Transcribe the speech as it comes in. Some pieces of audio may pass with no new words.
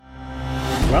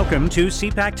Welcome to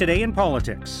CPAC Today in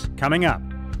Politics. Coming up,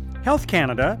 Health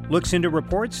Canada looks into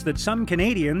reports that some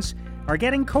Canadians are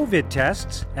getting COVID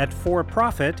tests at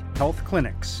for-profit health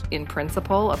clinics. In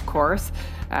principle, of course,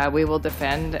 we will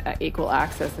defend equal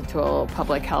access to a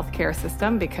public health care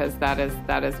system because that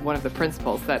is one of the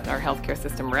principles that our healthcare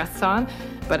system rests on.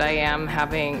 But I am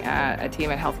having a team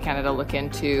at Health Canada look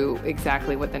into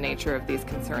exactly what the nature of these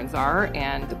concerns are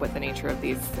and what the nature of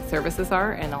these services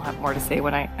are, and I'll have more to say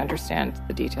when I understand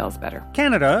the details better.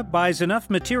 Canada buys enough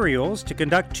materials to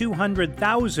conduct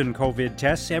 200,000 COVID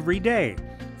tests every day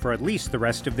for at least the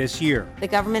rest of this year. The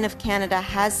Government of Canada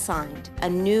has signed a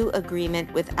new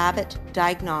agreement with Abbott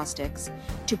Diagnostics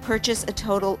to purchase a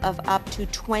total of up to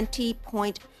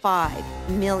 20.5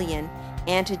 million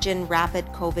antigen rapid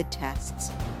COVID tests,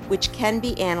 which can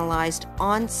be analyzed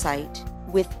on-site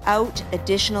without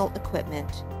additional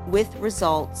equipment, with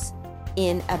results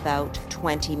in about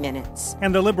 20 minutes.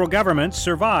 And the Liberal government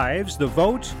survives the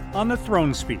vote on the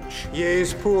throne speech.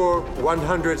 Yeas pour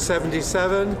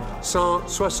 177,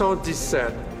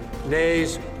 177.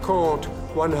 Nays contre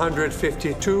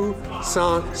 152,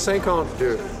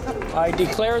 152. I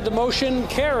declare the motion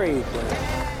carried.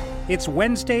 It's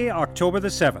Wednesday, October the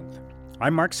 7th.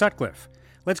 I'm Mark Sutcliffe.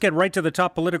 Let's get right to the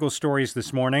top political stories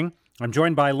this morning. I'm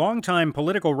joined by longtime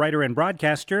political writer and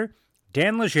broadcaster,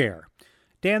 Dan Legere.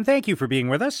 Dan, thank you for being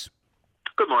with us.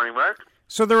 Good morning, Mark.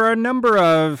 So there are a number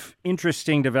of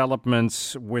interesting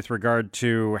developments with regard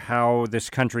to how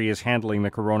this country is handling the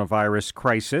coronavirus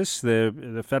crisis.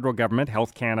 The federal government,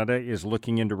 Health Canada, is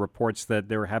looking into reports that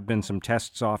there have been some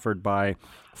tests offered by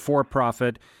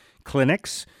for-profit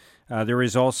clinics. There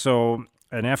is also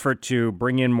an effort to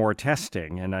bring in more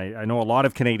testing. And I know a lot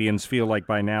of Canadians feel like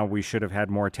by now we should have had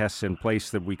more tests in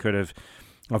place, that we could have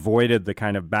avoided the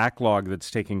kind of backlog that's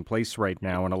taking place right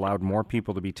now and allowed more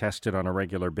people to be tested on a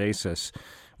regular basis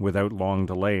without long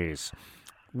delays.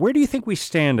 Where do you think we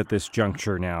stand at this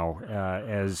juncture now,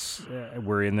 as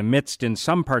we're in the midst, in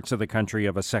some parts of the country,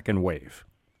 of a second wave?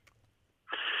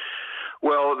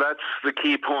 Well, that's the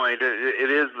key point.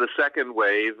 It is the second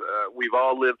wave. We've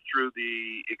all lived through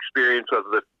the experience of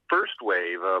the first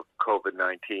wave of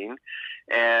COVID-19,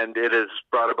 and it has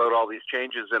brought about all these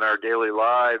changes in our daily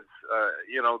lives,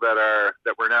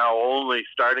 that we're now only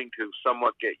starting to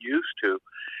somewhat get used to.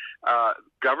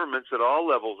 Governments at all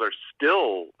levels are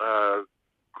still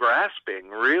grasping,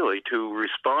 really, to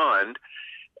respond.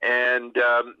 And,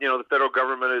 the federal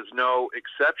government is no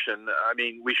exception. I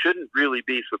mean, we shouldn't really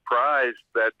be surprised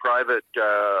that private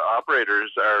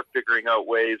operators are figuring out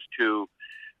ways to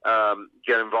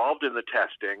get involved in the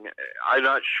testing. I'm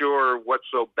not sure what's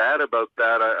so bad about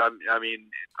that. I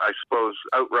suppose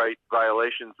outright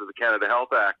violations of the Canada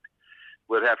Health Act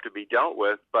would have to be dealt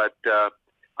with, but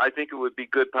I think it would be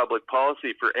good public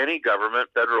policy for any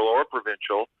government, federal or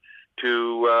provincial,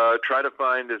 to try to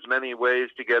find as many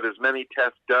ways to get as many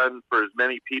tests done for as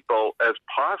many people as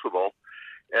possible,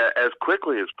 as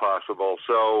quickly as possible.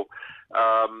 So,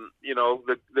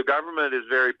 the government is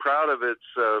very proud of its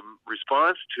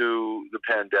response to the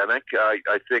pandemic.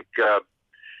 I think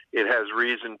it has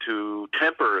reason to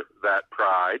temper that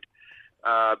pride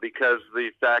because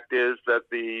the fact is that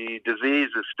the disease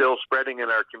is still spreading in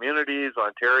our communities,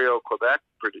 Ontario, Quebec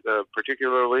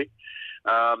particularly,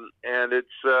 and it's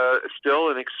still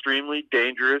an extremely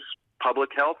dangerous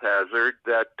public health hazard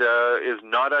that is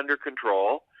not under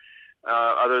control.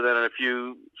 Other than in a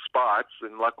few spots,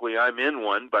 and luckily I'm in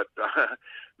one, but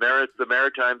the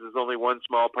Maritimes is only one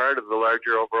small part of the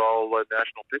larger overall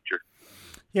national picture.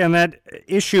 Yeah, and that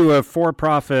issue of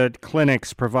for-profit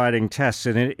clinics providing tests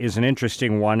is an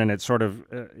interesting one, and it's sort of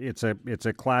it's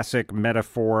a classic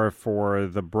metaphor for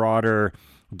the broader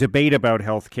debate about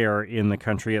healthcare in the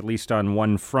country, at least on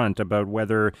one front, about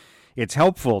whether it's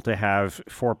helpful to have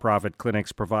for-profit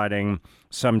clinics providing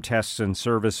some tests and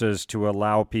services to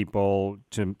allow people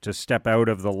to step out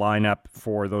of the lineup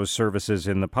for those services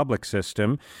in the public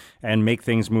system and make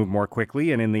things move more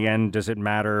quickly. And in the end, does it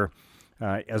matter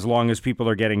as long as people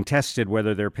are getting tested,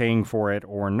 whether they're paying for it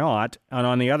or not? And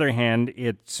on the other hand,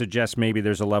 it suggests maybe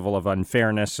there's a level of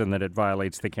unfairness and that it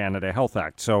violates the Canada Health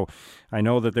Act. So I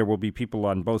know that there will be people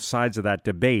on both sides of that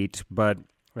debate, but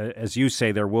as you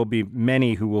say, there will be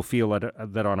many who will feel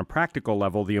that on a practical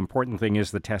level, the important thing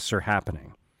is the tests are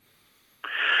happening.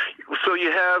 So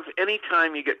you have,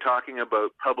 anytime you get talking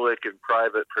about public and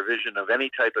private provision of any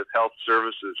type of health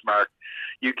services, Mark,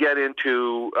 you get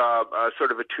into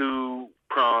sort of a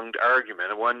two-pronged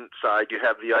argument. On one side, you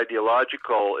have the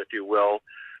ideological, if you will,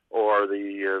 or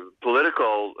the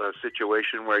political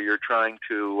situation where you're trying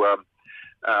to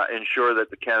ensure that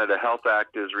the Canada Health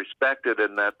Act is respected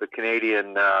and that the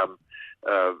Canadian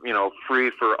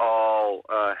free-for-all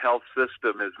health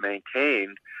system is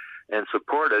maintained and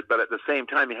supported, but at the same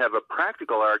time you have a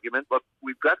practical argument. Look,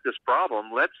 we've got this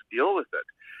problem. Let's deal with it.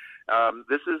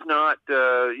 This is not,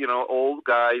 old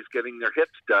guys getting their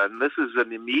hips done. This is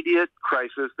an immediate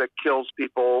crisis that kills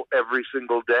people every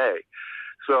single day.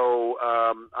 So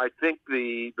I think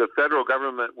the federal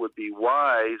government would be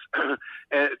wise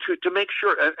to make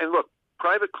sure. And look,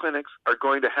 private clinics are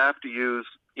going to have to use,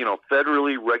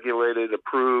 federally regulated,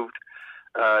 approved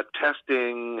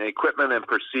testing equipment and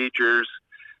procedures.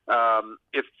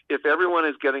 If everyone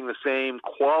is getting the same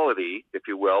quality, if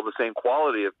you will, the same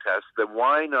quality of tests, then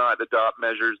why not adopt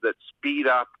measures that speed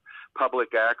up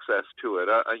public access to it?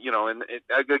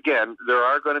 Again, there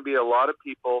are going to be a lot of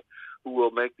people who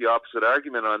will make the opposite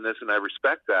argument on this, and I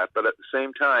respect that. But at the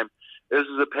same time, this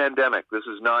is a pandemic. This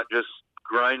is not just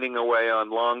grinding away on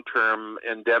long-term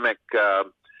endemic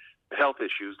health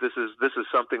issues. This is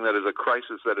something that is a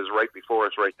crisis that is right before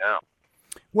us right now.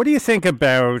 What do you think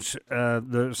about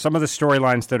some of the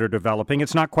storylines that are developing?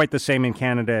 It's not quite the same in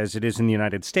Canada as it is in the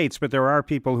United States, but there are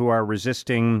people who are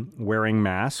resisting wearing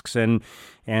masks, and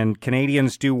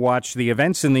Canadians do watch the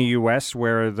events in the U.S.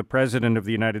 where the President of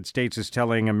the United States is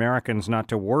telling Americans not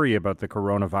to worry about the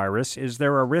coronavirus. Is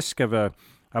there a risk of a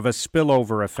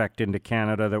spillover effect into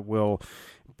Canada that will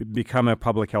become a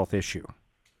public health issue?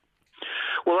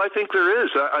 Well, I think there is.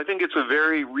 I think it's a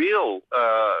very real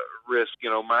risk.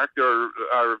 Mark,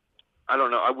 I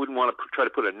don't know, I wouldn't want to try to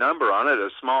put a number on it.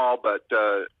 A small but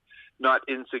not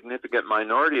insignificant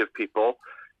minority of people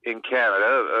in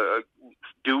Canada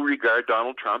do regard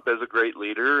Donald Trump as a great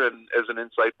leader and as an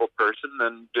insightful person.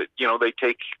 And, they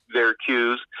take their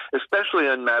cues, especially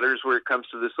on matters where it comes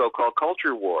to the so-called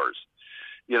culture wars.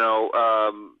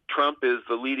 Trump is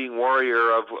the leading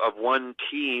warrior of one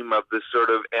team of this sort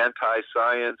of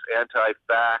anti-science,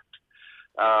 anti-fact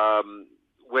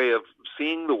way of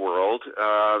seeing the world.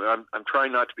 I'm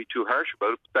trying not to be too harsh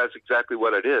about it, but that's exactly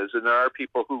what it is. And there are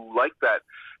people who like that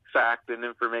fact and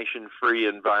information-free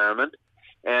environment,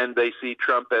 and they see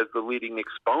Trump as the leading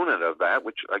exponent of that,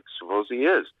 which I suppose he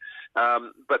is.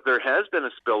 But there has been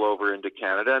a spillover into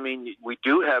Canada. I mean, we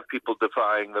do have people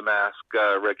defying the mask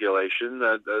regulation.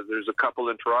 There's a couple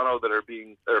in Toronto that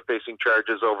are facing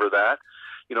charges over that,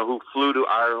 who flew to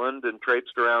Ireland and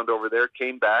traipsed around over there,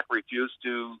 came back, refused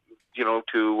to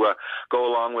go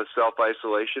along with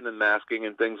self-isolation and masking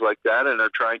and things like that, and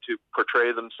are trying to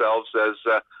portray themselves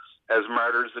as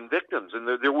martyrs and victims. And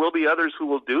there will be others who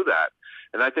will do that.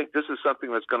 And I think this is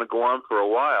something that's going to go on for a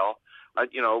while. I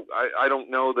don't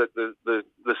know that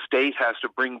the state has to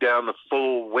bring down the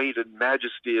full weight and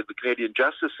majesty of the Canadian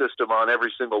justice system on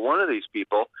every single one of these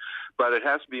people, but it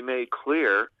has to be made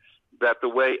clear that the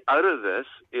way out of this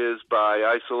is by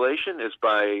isolation, is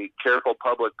by careful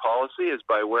public policy, is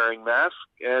by wearing masks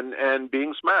and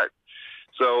being smart.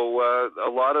 So a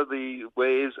lot of the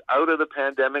ways out of the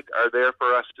pandemic are there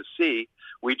for us to see.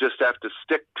 We just have to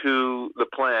stick to the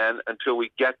plan until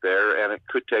we get there, and it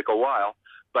could take a while.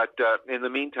 But in the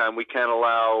meantime, we can't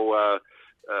allow,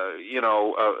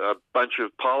 a bunch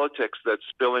of politics that's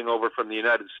spilling over from the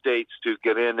United States to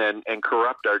get in and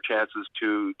corrupt our chances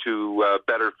to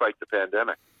better fight the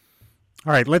pandemic.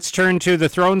 All right, let's turn to the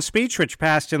throne speech, which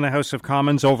passed in the House of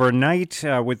Commons overnight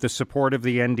with the support of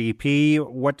the NDP.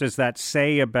 What does that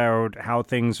say about how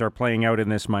things are playing out in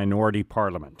this minority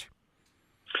parliament?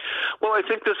 Well, I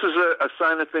think this is a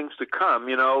sign of things to come.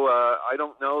 I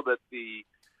don't know that the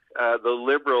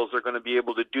Liberals are going to be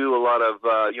able to do a lot of,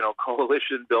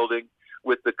 coalition building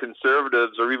with the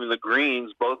Conservatives or even the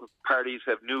Greens. Both parties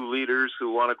have new leaders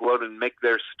who want to go out and make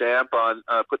their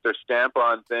put their stamp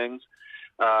on things.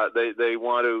 They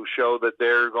want to show that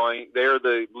they're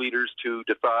the leaders to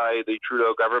defy the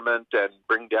Trudeau government and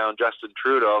bring down Justin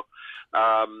Trudeau.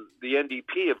 The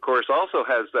NDP, of course, also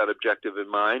has that objective in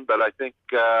mind, but I think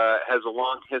has a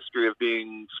long history of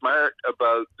being smart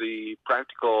about the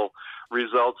practical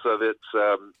results of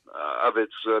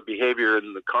its behavior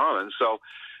in the Commons. So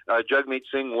Jagmeet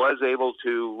Singh was able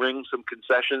to wring some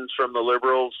concessions from the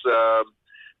Liberals, to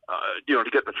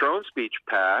get the throne speech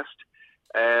passed.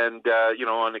 And,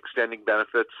 on extending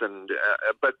benefits.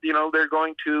 But they're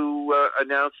going to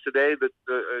announce today that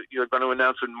you're going to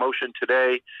announce a motion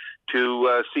today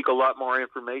to seek a lot more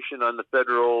information on the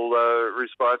federal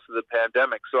response to the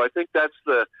pandemic. So I think that's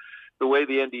the way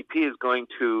the NDP is going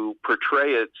to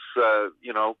portray its,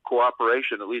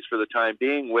 cooperation, at least for the time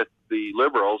being, with the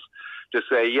Liberals, to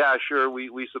say, yeah, sure,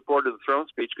 we supported the throne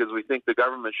speech because we think the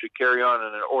government should carry on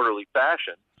in an orderly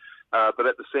fashion. But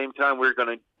at the same time, we're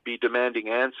going to be demanding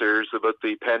answers about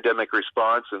the pandemic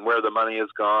response and where the money has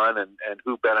gone and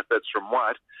who benefits from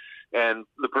what. and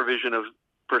the provision of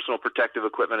personal protective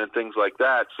equipment and things like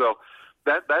that. So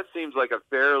that seems like a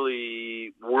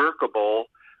fairly workable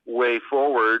way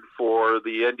forward for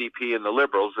the NDP and the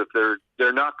Liberals. If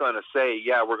they're not going to say,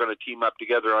 yeah, we're going to team up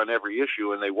together on every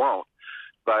issue, and they won't.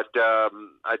 But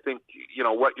I think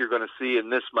what you're going to see in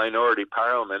this minority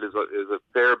parliament is a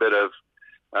fair bit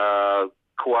of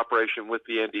cooperation with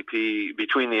the NDP,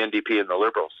 between the NDP and the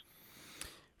Liberals.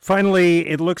 Finally,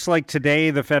 it looks like today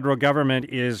the federal government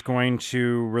is going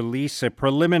to release a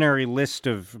preliminary list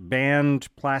of banned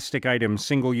plastic items,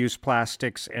 single-use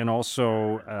plastics, and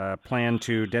also plan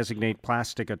to designate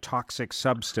plastic a toxic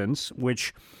substance,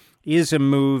 which is a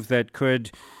move that could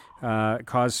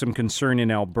cause some concern in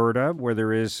Alberta, where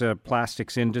there is a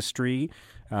plastics industry.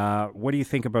 What do you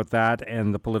think about that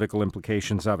and the political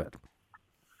implications of it?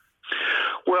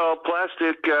 Well,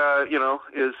 plastic,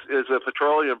 is a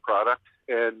petroleum product,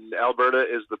 and Alberta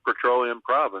is the petroleum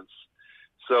province.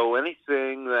 So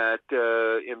anything that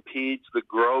impedes the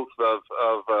growth of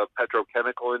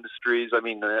petrochemical industries,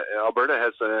 Alberta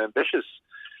has ambitious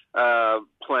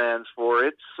plans for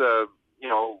its,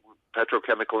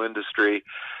 petrochemical industry.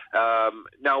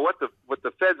 Now, what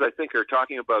the feds, I think, are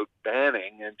talking about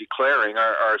banning and declaring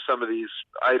are some of these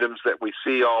items that we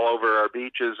see all over our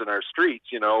beaches and our streets,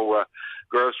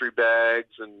 grocery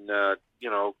bags and,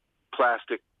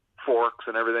 plastic forks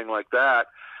and everything like that.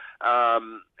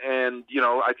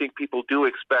 I think people do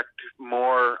expect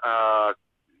more,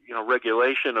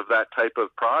 regulation of that type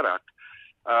of product.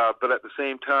 But at the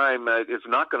same time, it's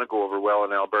not going to go over well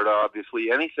in Alberta,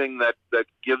 obviously. Anything that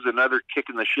gives another kick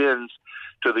in the shins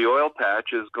to the oil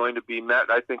patch is going to be met,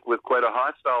 I think, with quite a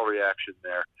hostile reaction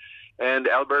there. And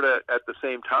Alberta, at the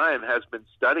same time, has been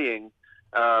studying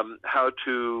how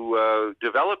to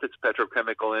develop its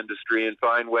petrochemical industry and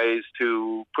find ways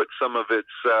to put some of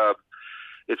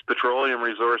its petroleum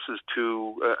resources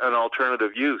to an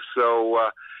alternative use. So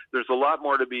there's a lot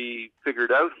more to be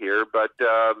figured out here, but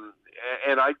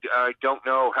and I don't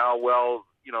know how well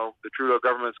the Trudeau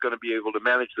government's going to be able to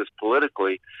manage this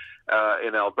politically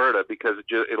in Alberta, because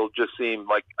it'll just seem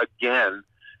like, again,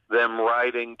 them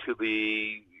riding to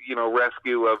the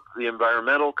rescue of the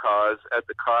environmental cause at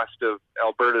the cost of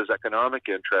Alberta's economic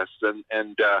interests. And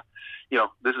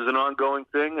this is an ongoing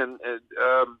thing, and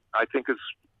I think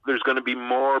there's going to be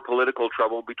more political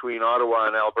trouble between Ottawa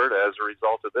and Alberta as a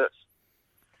result of this.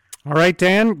 All right,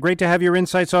 Dan, great to have your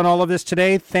insights on all of this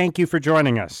today. Thank you for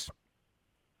joining us.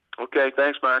 Okay,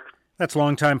 thanks, Mark. That's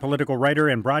longtime political writer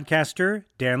and broadcaster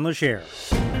Dan Legere.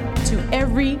 To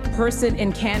every person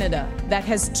in Canada that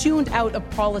has tuned out of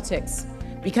politics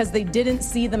because they didn't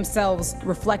see themselves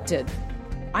reflected,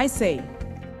 I say,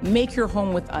 make your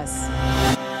home with us.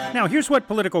 Now, here's what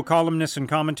political columnists and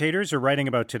commentators are writing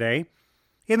about today.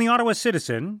 In the Ottawa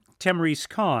Citizen, Temreese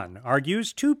Khan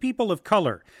argues two people of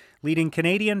color leading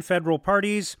Canadian federal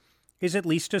parties is at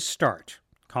least a start.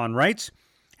 Khan writes,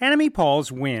 Annamie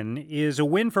Paul's win is a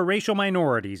win for racial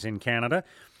minorities in Canada.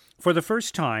 For the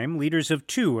first time, leaders of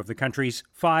two of the country's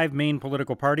 5 main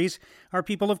political parties are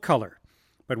people of color.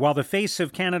 But while the face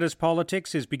of Canada's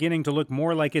politics is beginning to look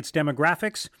more like its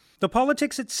demographics, the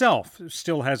politics itself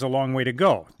still has a long way to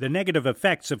go. The negative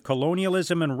effects of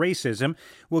colonialism and racism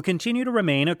will continue to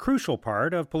remain a crucial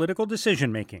part of political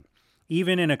decision-making,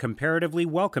 even in a comparatively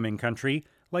welcoming country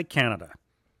like Canada.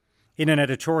 In an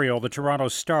editorial, the Toronto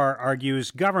Star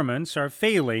argues governments are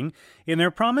failing in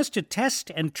their promise to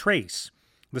test and trace.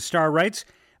 The Star writes,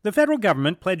 the federal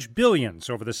government pledged billions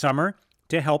over the summer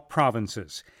to help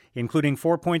provinces, including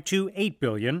 $4.28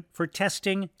 billion for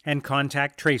testing and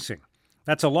contact tracing.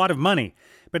 That's a lot of money,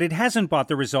 but it hasn't brought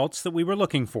the results that we were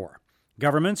looking for.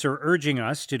 Governments are urging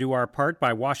us to do our part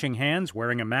by washing hands,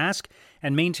 wearing a mask,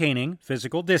 and maintaining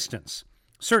physical distance.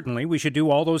 Certainly, we should do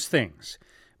all those things.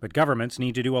 But governments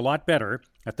need to do a lot better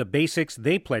at the basics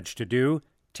they pledged to do,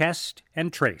 test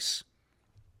and trace.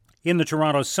 In the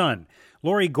Toronto Sun,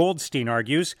 Laurie Goldstein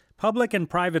argues public and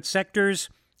private sectors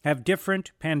have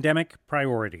different pandemic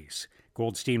priorities.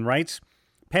 Goldstein writes,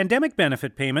 pandemic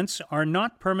benefit payments are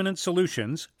not permanent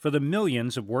solutions for the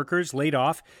millions of workers laid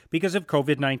off because of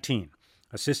COVID-19.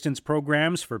 Assistance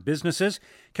programs for businesses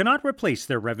cannot replace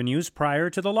their revenues prior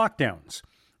to the lockdowns.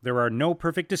 There are no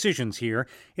perfect decisions here.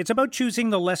 It's about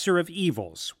choosing the lesser of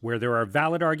evils, where there are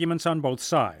valid arguments on both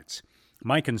sides.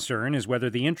 My concern is whether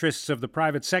the interests of the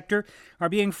private sector are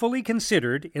being fully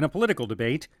considered in a political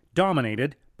debate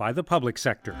dominated by the public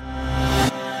sector.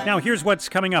 Now, here's what's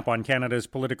coming up on Canada's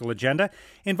political agenda.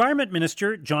 Environment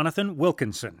Minister Jonathan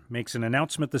Wilkinson makes an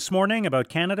announcement this morning about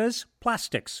Canada's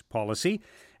plastics policy.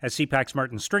 As CPAC's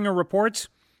Martin Stringer reports,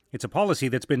 It's a policy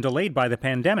that's been delayed by the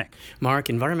pandemic. Mark,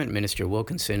 Environment Minister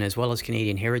Wilkinson, as well as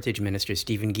Canadian Heritage Minister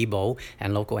Stephen Guilbeault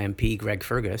and local MP Greg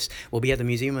Fergus, will be at the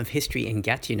Museum of History in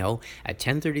Gatineau at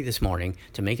 10:30 this morning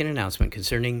to make an announcement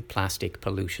concerning plastic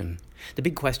pollution. The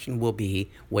big question will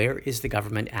be, where is the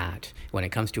government at when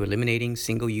it comes to eliminating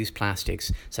single-use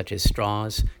plastics such as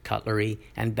straws, cutlery,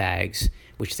 and bags,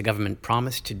 which the government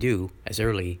promised to do as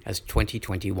early as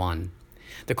 2021.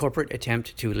 The corporate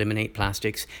attempt to eliminate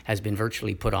plastics has been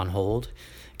virtually put on hold.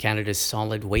 Canada's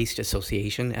Solid Waste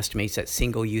Association estimates that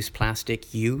single-use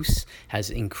plastic use has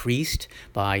increased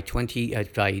by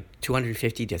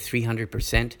 250 to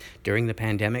 300% during the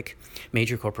pandemic.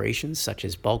 Major corporations such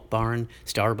as Bulk Barn,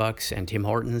 Starbucks, and Tim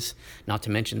Hortons, not to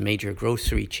mention major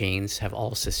grocery chains, have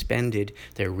all suspended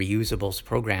their reusables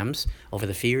programs over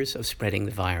the fears of spreading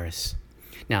the virus.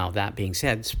 Now, that being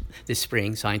said, this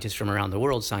spring, scientists from around the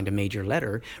world signed a major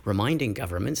letter reminding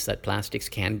governments that plastics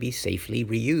can be safely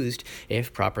reused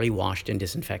if properly washed and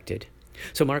disinfected.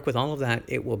 So, Mark, with all of that,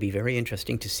 it will be very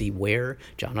interesting to see where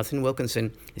Jonathan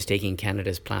Wilkinson is taking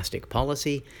Canada's plastic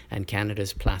policy and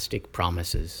Canada's plastic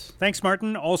promises. Thanks,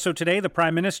 Martin. Also today, the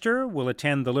Prime Minister will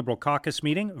attend the Liberal caucus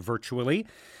meeting virtually,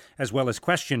 as well as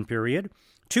question period.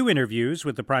 2 interviews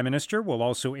with the Prime Minister will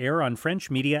also air on French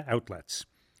media outlets.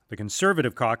 The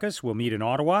Conservative caucus will meet in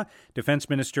Ottawa. Defence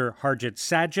Minister Harjit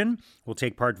Sajjan will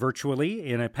take part virtually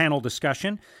in a panel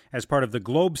discussion as part of the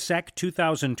GlobeSec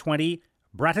 2020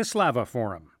 Bratislava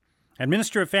Forum. And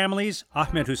Minister of Families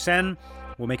Ahmed Hussein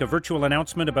will make a virtual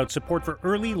announcement about support for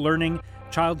early learning,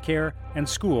 childcare, and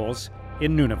schools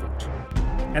in Nunavut.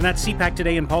 And that's CPAC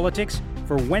Today in Politics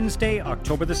for Wednesday,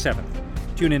 October the 7th.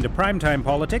 Tune into Primetime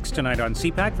Politics tonight on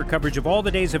CPAC for coverage of all the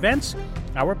day's events.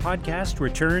 Our podcast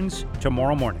returns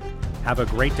tomorrow morning. Have a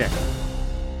great day.